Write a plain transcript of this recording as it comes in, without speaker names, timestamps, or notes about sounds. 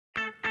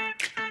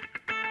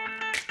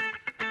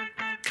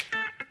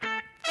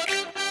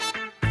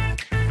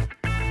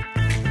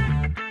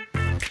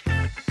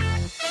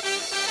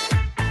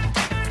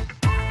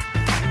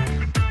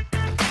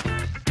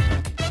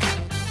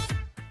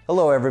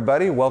Hello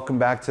everybody, welcome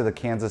back to the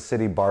Kansas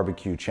City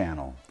BBQ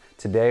channel.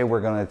 Today we're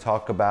going to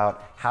talk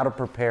about how to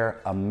prepare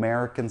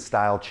American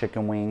style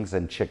chicken wings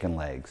and chicken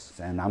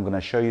legs. And I'm going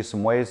to show you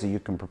some ways that you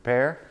can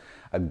prepare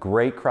a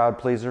great crowd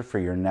pleaser for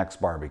your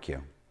next barbecue.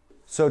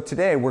 So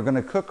today we're going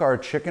to cook our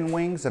chicken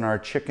wings and our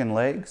chicken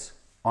legs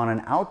on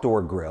an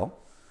outdoor grill.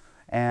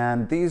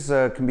 And these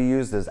can be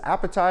used as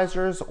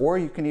appetizers, or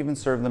you can even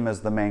serve them as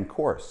the main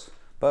course.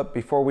 But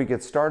before we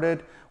get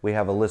started, we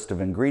have a list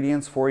of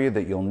ingredients for you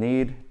that you'll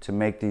need to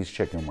make these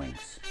chicken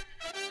wings.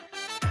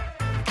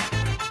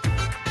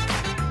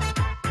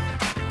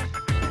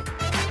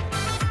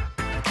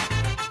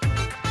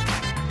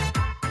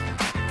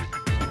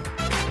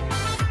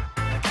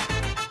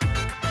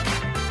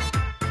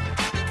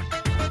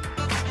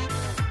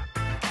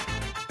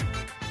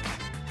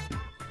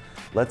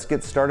 Let's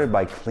get started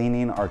by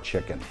cleaning our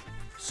chicken.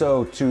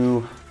 So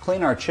to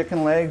clean our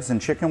chicken legs and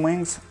chicken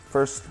wings,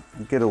 first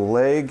get a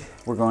leg.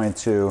 We're going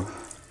to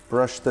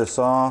brush this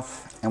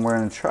off and we're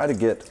going to try to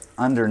get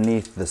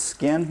underneath the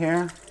skin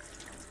here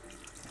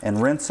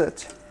and rinse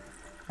it,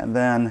 and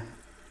then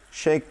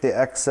shake the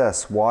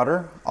excess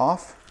water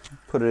off,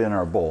 put it in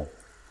our bowl.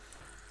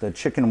 The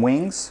chicken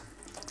wings,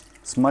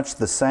 it's much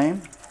the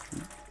same.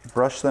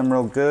 Brush them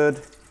real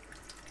good,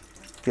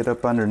 get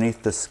up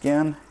underneath the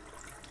skin,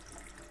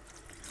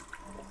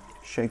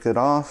 shake it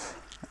off,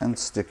 and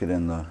stick it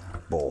in the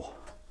bowl.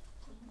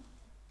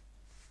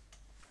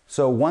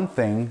 So one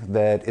thing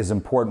that is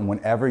important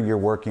whenever you're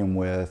working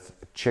with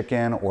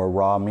chicken or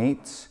raw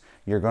meats,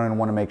 you're going to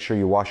want to make sure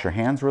you wash your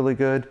hands really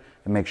good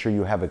and make sure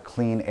you have a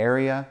clean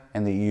area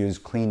and that you use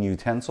clean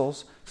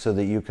utensils so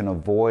that you can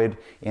avoid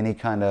any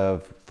kind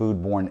of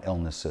foodborne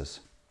illnesses.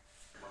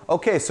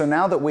 Okay, so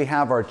now that we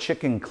have our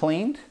chicken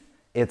cleaned,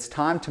 it's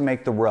time to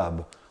make the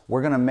rub.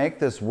 We're going to make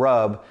this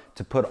rub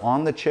to put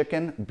on the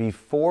chicken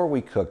before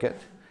we cook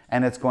it,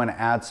 and it's going to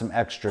add some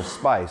extra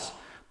spice.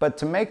 But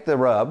to make the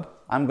rub,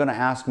 I'm going to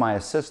ask my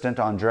assistant,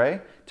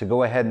 Andrey, to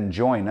go ahead and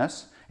join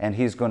us, and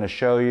he's going to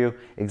show you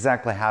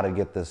exactly how to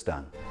get this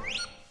done.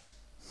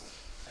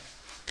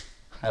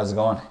 How's it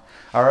going?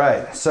 All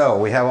right, so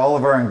we have all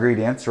of our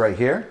ingredients right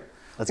here.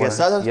 Let's get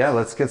started? Yeah,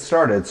 let's get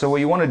started. So what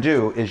you want to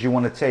do is you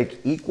want to take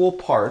equal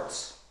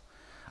parts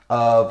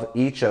of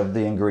each of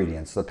the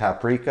ingredients, the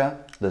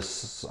paprika, the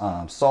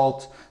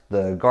salt,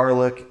 the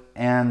garlic,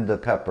 and the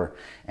pepper.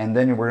 And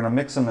then we're going to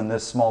mix them in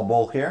this small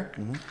bowl here.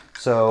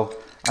 So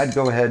I'd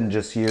go ahead and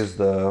just use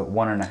the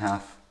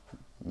 1.5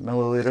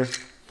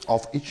 milliliters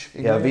of each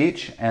ingredient? Yeah, of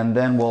each, and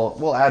then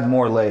we'll add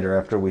more later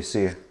after we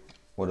see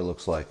what it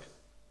looks like.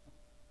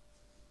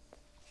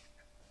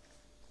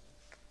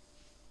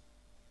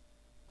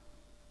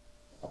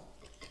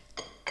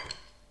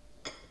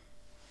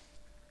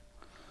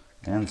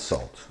 And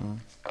salt.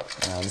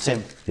 The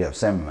same? Yeah,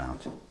 same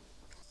amount.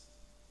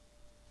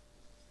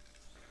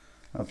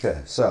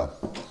 Okay, so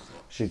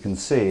as you can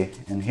see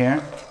in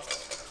here,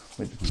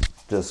 we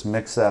just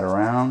mix that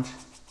around,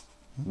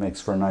 makes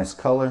for a nice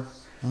color,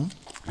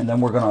 and then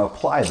we're going to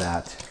apply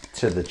that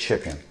to the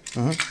chicken.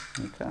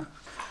 Okay.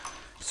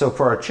 So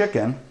for our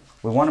chicken,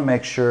 we want to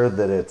make sure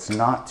that it's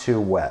not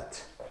too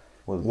wet.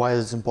 Why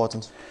is it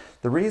important?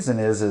 The reason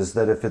is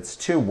that if it's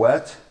too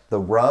wet, the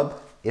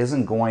rub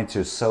isn't going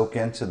to soak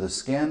into the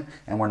skin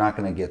and we're not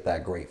going to get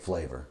that great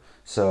flavor.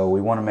 So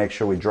we want to make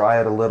sure we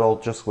dry it a little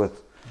just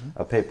with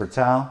a paper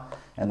towel,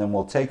 and then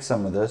we'll take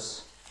some of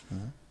this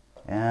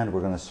and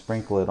we're going to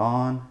sprinkle it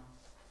on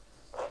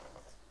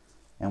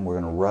and we're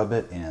going to rub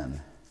it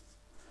in.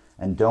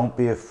 And don't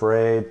be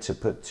afraid to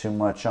put too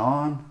much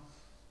on.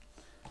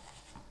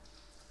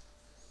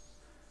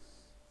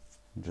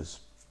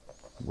 Just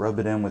rub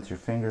it in with your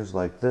fingers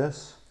like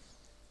this.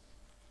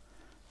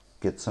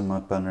 Get some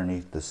up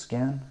underneath the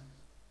skin.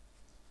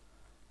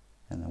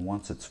 And then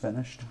once it's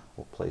finished,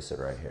 we'll place it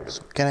right here.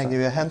 So can I give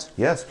you a hand?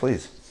 Yes,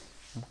 please.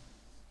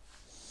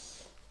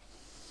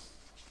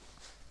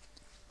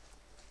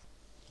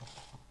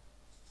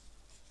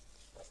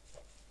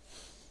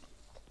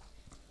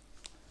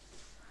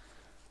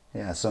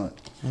 Yeah, so,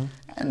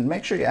 and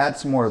make sure you add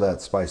some more of that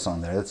spice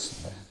on there.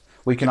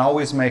 We can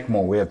always make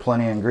more. We have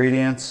plenty of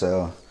ingredients,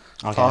 so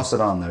toss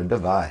it on there,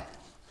 divide.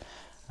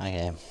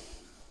 Okay.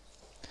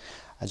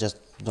 I just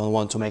don't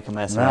want to make a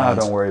mess. No,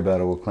 don't worry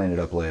about it. We'll clean it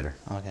up later.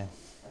 Okay.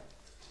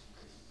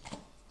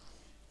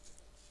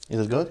 Is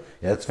it good?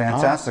 Yeah, it's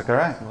fantastic. All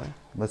right.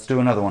 Let's do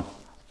another one.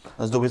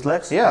 Let's do with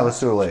legs? Yeah, let's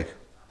do a leg.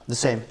 The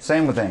same?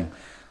 Same thing.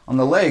 On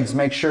the legs,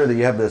 make sure that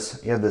you have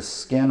this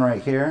skin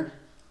right here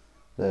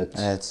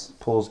that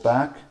pulls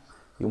back.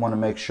 You want to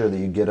make sure that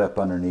you get up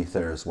underneath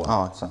there as well.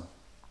 Oh. So,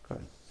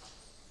 good.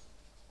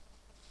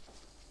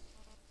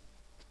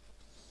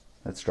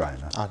 It's dry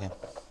enough. Okay.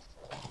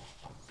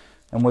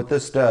 And what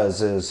this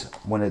does is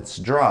when it's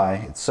dry,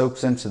 it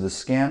soaks into the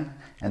skin,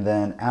 and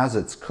then as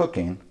it's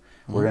cooking,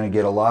 we're going to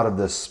get a lot of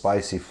this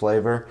spicy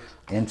flavor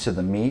into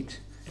the meat,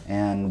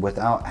 and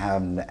without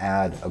having to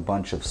add a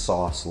bunch of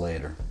sauce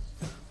later.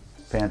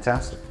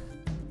 Fantastic.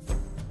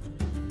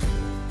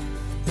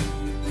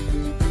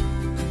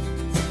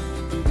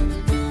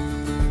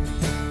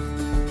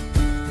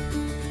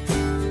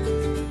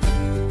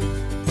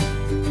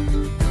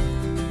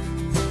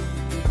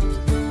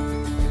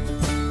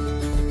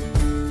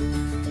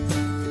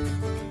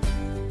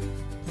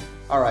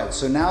 All right,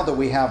 so now that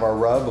we have our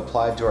rub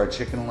applied to our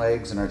chicken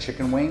legs and our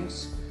chicken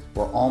wings,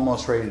 we're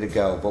almost ready to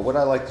go. But what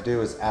I like to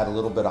do is add a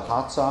little bit of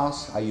hot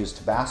sauce. I use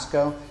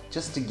Tabasco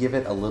just to give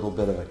it a little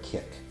bit of a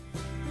kick.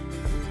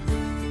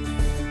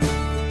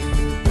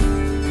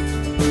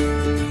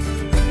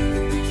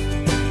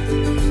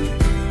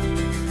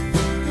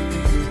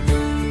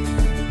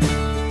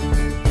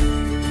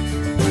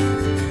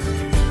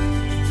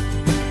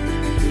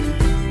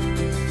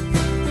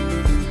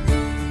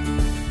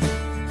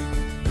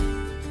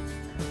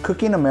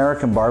 Cooking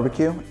American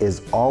barbecue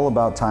is all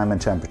about time and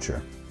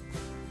temperature.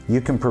 You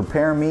can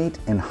prepare meat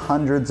in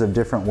hundreds of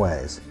different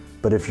ways,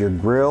 but if your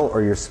grill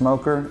or your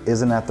smoker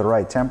isn't at the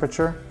right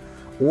temperature,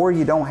 or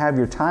you don't have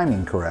your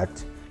timing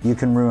correct, you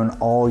can ruin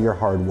all your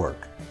hard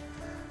work.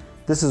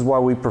 This is why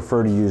we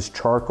prefer to use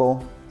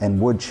charcoal and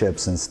wood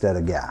chips instead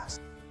of gas.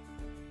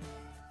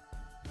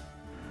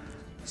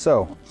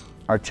 So,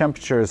 our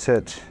temperature has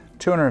hit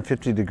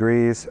 250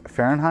 degrees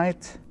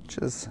Fahrenheit, which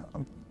is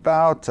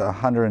about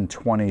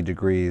 120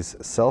 degrees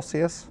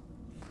Celsius.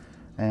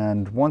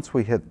 And once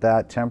we hit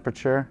that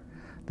temperature,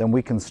 then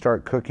we can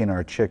start cooking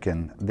our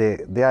chicken.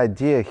 The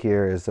idea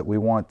here is that we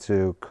want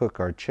to cook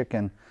our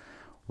chicken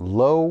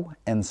low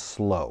and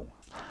slow.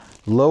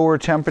 Lower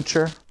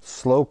temperature,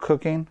 slow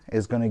cooking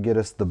is going to get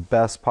us the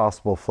best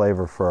possible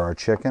flavor for our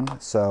chicken.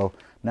 So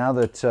now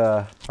that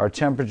our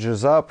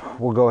temperature's up,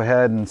 we'll go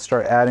ahead and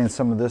start adding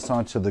some of this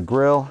onto the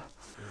grill.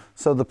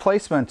 So the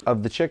placement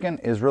of the chicken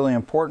is really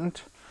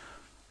important.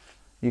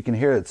 You can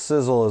hear it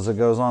sizzle as it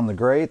goes on the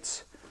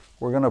grates.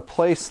 We're going to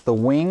place the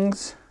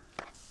wings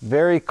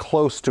very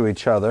close to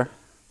each other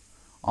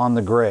on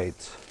the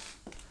grates.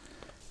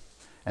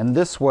 And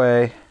this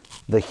way,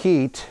 the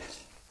heat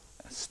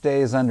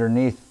stays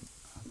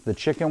underneath the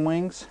chicken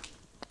wings.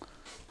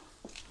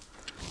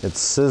 It's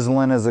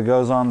sizzling as it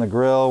goes on the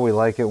grill. We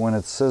like it when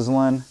it's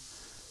sizzling.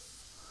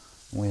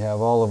 We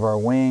have all of our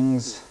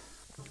wings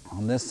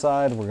on this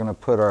side. We're going to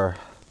put our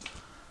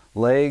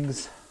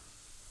legs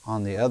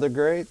on the other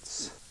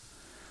grates.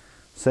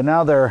 So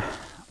now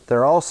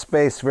they're all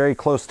spaced very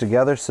close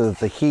together so that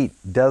the heat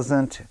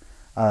doesn't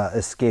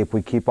escape.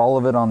 We keep all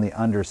of it on the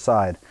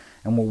underside.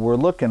 And what we're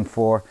looking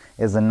for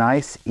is a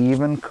nice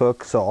even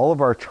cook. So all of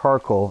our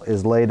charcoal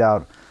is laid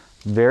out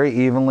very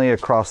evenly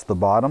across the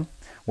bottom.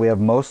 We have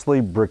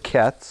mostly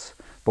briquettes,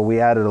 but we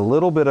added a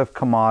little bit of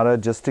kamada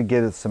just to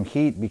get it some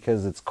heat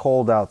because it's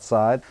cold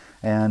outside.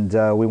 And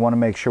we want to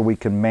make sure we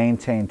can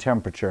maintain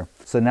temperature.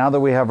 So now that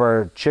we have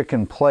our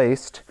chicken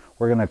placed,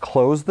 we're going to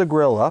close the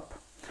grill up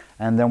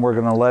and then we're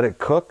going to let it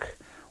cook.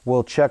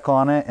 We'll check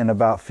on it in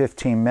about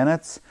 15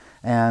 minutes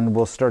and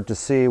we'll start to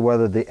see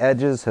whether the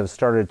edges have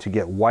started to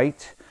get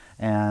white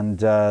and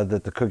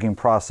that the cooking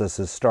process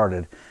has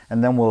started.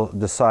 And then we'll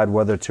decide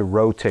whether to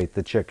rotate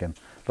the chicken.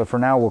 But for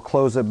now, we'll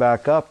close it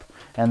back up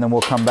and then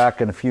we'll come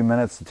back in a few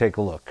minutes to take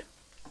a look.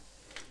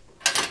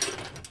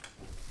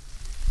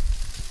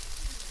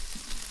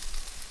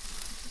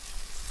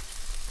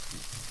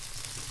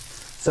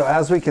 So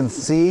as we can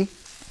see,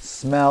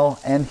 smell,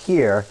 and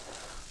hear,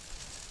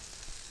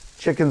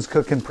 chicken's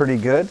cooking pretty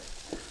good.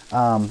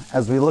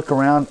 As we look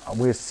around,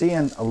 we're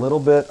seeing a little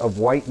bit of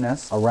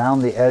whiteness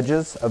around the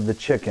edges of the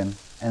chicken.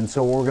 And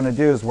so what we're going to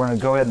do is we're going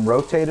to go ahead and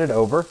rotate it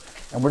over,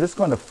 and we're just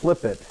going to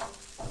flip it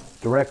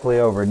directly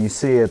over. And you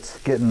see it's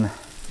getting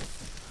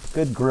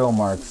good grill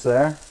marks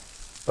there,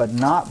 but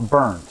not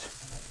burnt.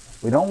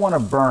 We don't want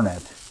to burn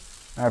it.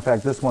 Matter of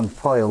fact, this one's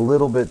probably a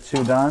little bit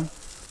too done.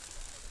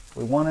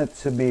 We want it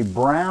to be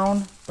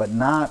brown, but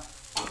not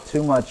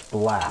too much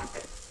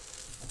black.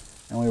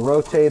 And we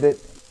rotate it,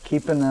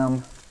 keeping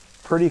them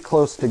pretty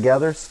close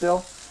together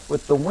still.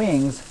 With the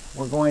wings,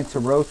 we're going to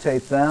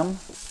rotate them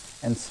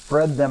and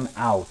spread them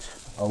out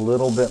a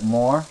little bit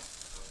more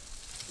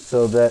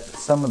so that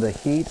some of the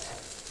heat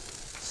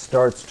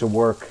starts to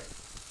work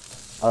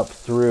up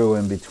through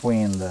in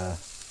between the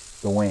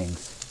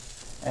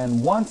wings.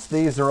 And once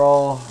these are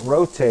all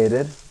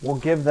rotated, we'll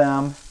give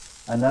them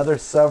another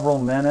several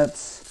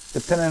minutes,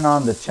 depending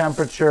on the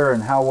temperature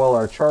and how well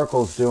our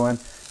charcoal's doing.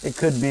 It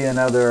could be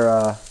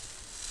another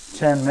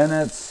 10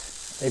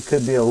 minutes. It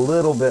could be a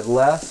little bit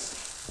less.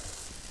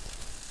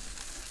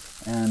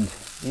 And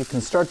you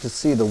can start to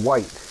see the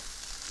white.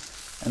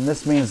 And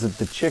this means that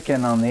the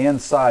chicken on the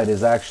inside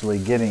is actually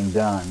getting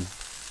done.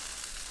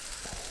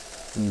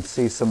 You can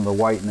see some of the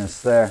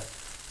whiteness there,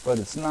 but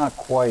it's not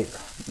quite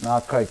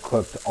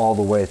cooked all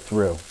the way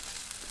through.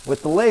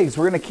 With the legs,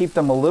 we're going to keep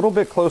them a little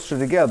bit closer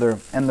together,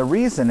 and the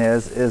reason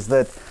is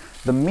that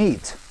the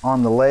meat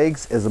on the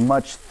legs is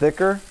much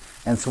thicker,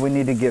 and so we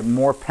need to get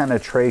more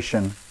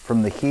penetration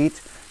from the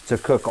heat to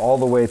cook all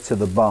the way to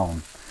the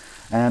bone.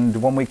 And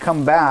when we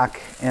come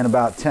back in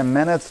about 10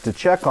 minutes to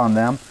check on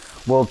them,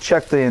 we'll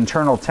check the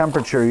internal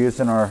temperature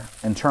using our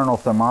internal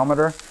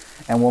thermometer,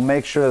 and we'll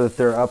make sure that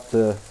they're up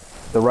to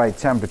the right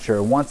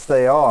temperature. Once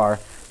they are,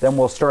 then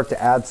we'll start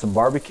to add some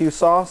barbecue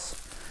sauce,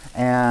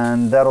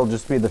 and that'll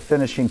just be the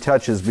finishing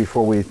touches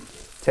before we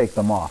take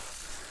them off.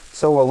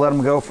 So we'll let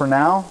them go for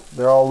now.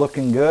 They're all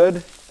looking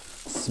good,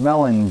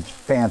 smelling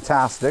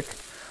fantastic.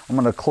 I'm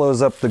going to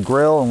close up the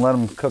grill and let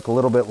them cook a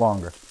little bit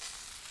longer.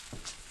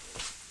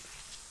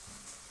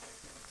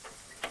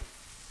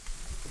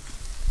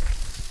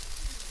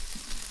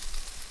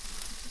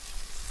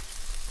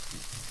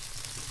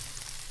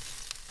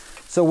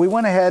 So we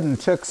went ahead and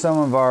took some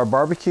of our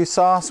barbecue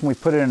sauce and we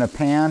put it in a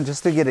pan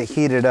just to get it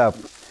heated up.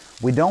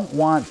 We don't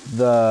want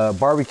the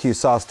barbecue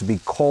sauce to be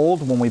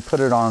cold when we put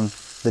it on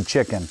the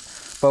chicken.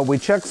 But we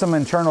checked some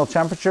internal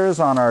temperatures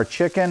on our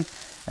chicken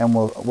and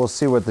we'll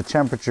see what the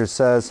temperature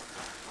says.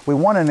 We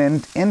want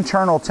an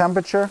internal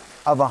temperature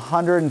of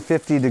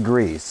 150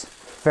 degrees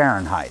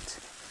Fahrenheit.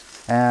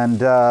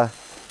 And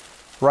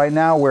right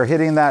now we're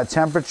hitting that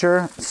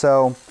temperature.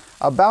 So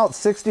about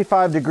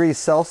 65 degrees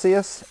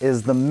Celsius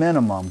is the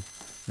minimum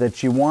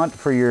that you want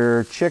for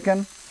your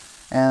chicken.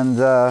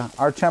 And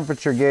our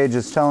temperature gauge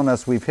is telling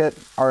us we've hit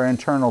our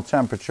internal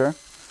temperature.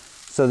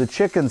 So the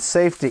chicken's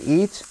safe to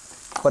eat,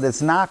 but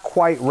it's not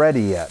quite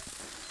ready yet.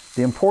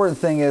 The important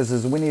thing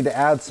is we need to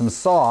add some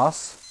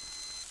sauce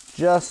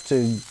just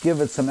to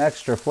give it some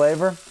extra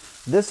flavor.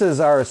 This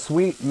is our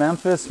sweet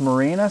Memphis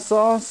Marina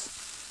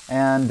sauce,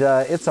 and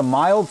it's a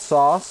mild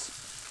sauce,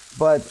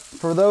 but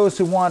for those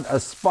who want a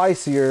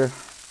spicier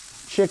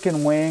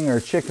chicken wing or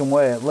chicken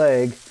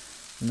leg,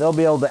 they'll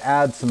be able to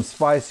add some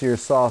spicier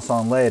sauce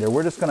on later.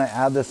 We're just going to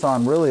add this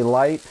on really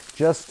light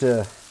just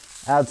to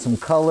add some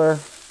color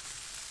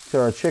to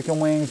our chicken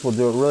wings. We'll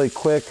do it really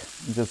quick,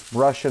 just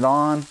brush it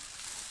on,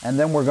 and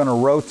then we're going to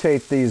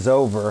rotate these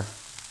over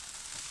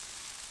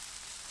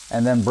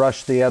and then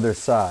brush the other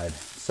side.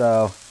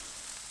 So,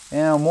 you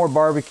know, more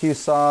barbecue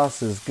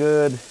sauce is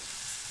good.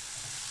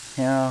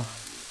 You know,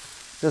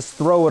 just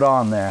throw it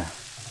on there.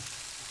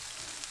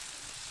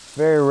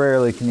 Very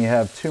rarely can you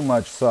have too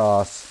much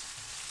sauce.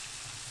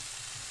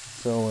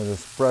 So we'll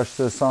just brush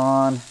this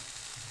on.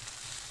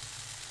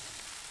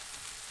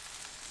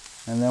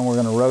 And then we're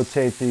going to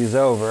rotate these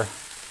over.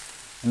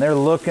 And they're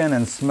looking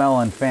and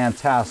smelling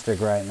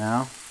fantastic right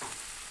now.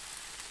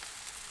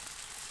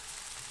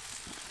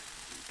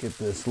 Get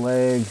this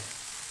leg.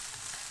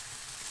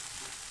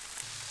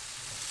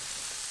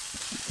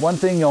 One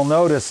thing you'll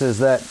notice is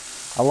that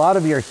a lot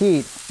of your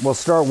heat will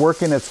start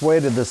working its way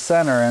to the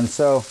center, and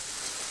so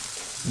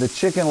the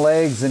chicken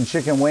legs and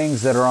chicken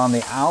wings that are on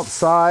the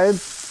outside,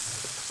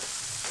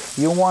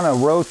 you want to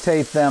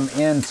rotate them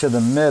into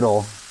the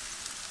middle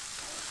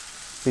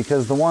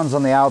because the ones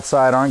on the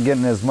outside aren't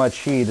getting as much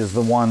heat as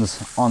the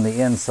ones on the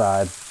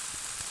inside.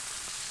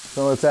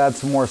 So let's add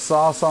some more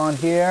sauce on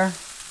here.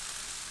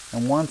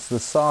 And once the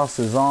sauce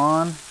is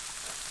on,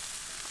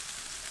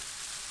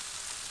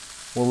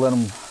 we'll let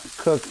them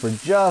cook for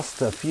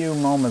just a few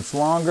moments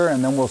longer,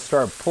 and then we'll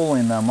start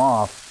pulling them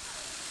off.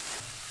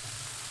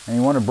 And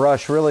you want to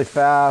brush really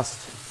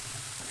fast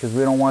because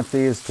we don't want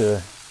these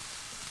to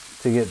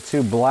get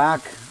too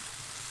black.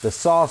 The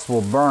sauce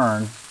will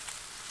burn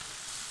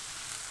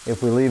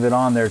if we leave it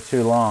on there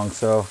too long.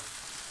 So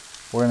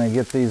we're going to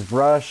get these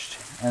brushed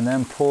and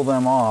then pull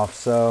them off.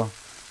 So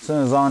as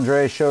soon as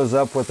Andrey shows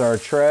up with our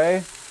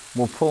tray,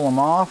 we'll pull them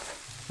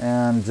off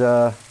and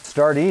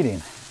start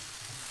eating.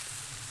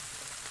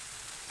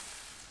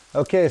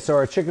 Okay, so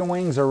our chicken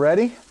wings are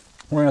ready.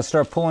 We're gonna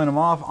start pulling them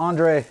off.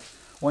 Andrey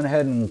went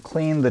ahead and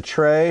cleaned the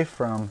tray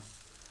from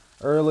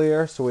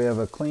earlier, so we have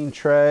a clean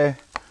tray.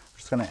 We're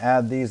just gonna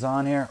add these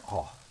on here.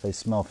 Oh, they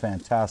smell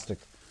fantastic.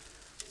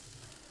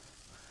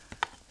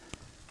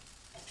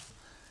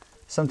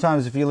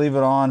 Sometimes if you leave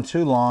it on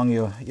too long,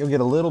 you'll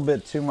get a little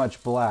bit too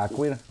much black.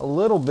 A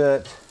little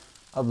bit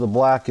of the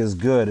black is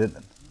good.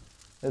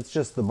 It's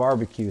just the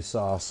barbecue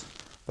sauce,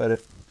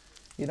 but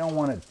you don't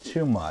want it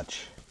too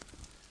much.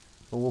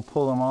 But we'll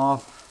pull them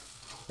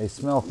off. They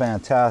smell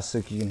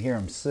fantastic. You can hear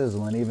them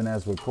sizzling even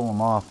as we pull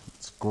them off.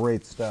 It's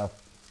great stuff.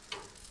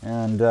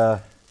 And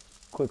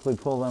quickly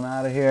pull them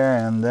out of here,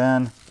 and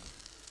then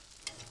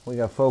we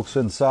got folks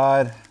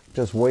inside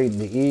just waiting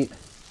to eat.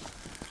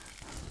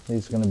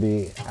 These are going to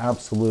be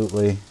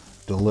absolutely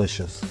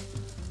delicious.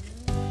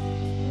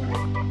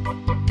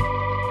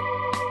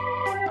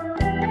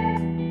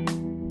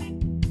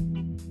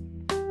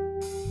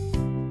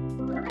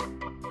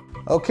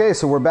 Okay,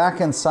 so we're back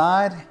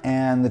inside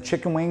and the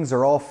chicken wings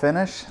are all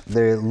finished.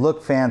 They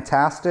look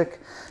fantastic,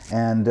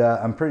 and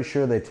I'm pretty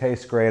sure they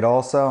taste great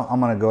also. I'm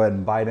gonna go ahead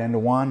and bite into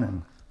one,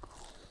 and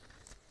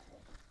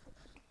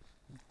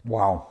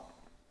wow,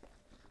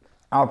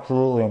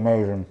 absolutely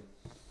amazing.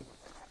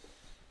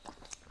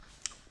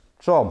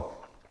 So,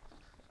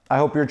 I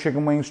hope your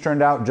chicken wings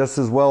turned out just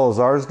as well as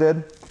ours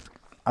did.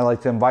 I'd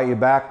like to invite you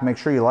back. Make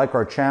sure you like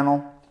our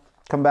channel.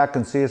 Come back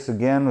and see us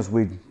again as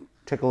we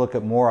take a look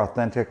at more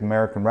authentic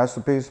American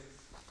recipes.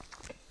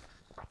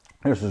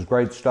 This is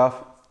great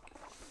stuff.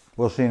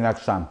 We'll see you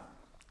next time.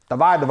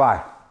 Давай,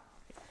 давай.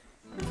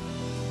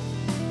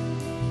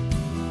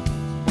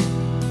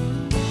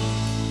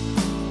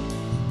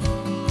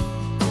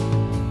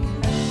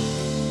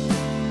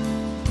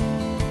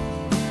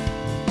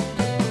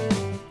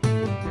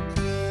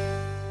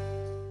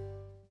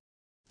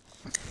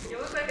 You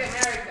look like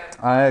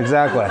America.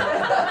 Exactly.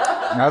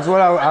 That's what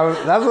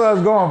I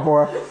was going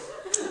for.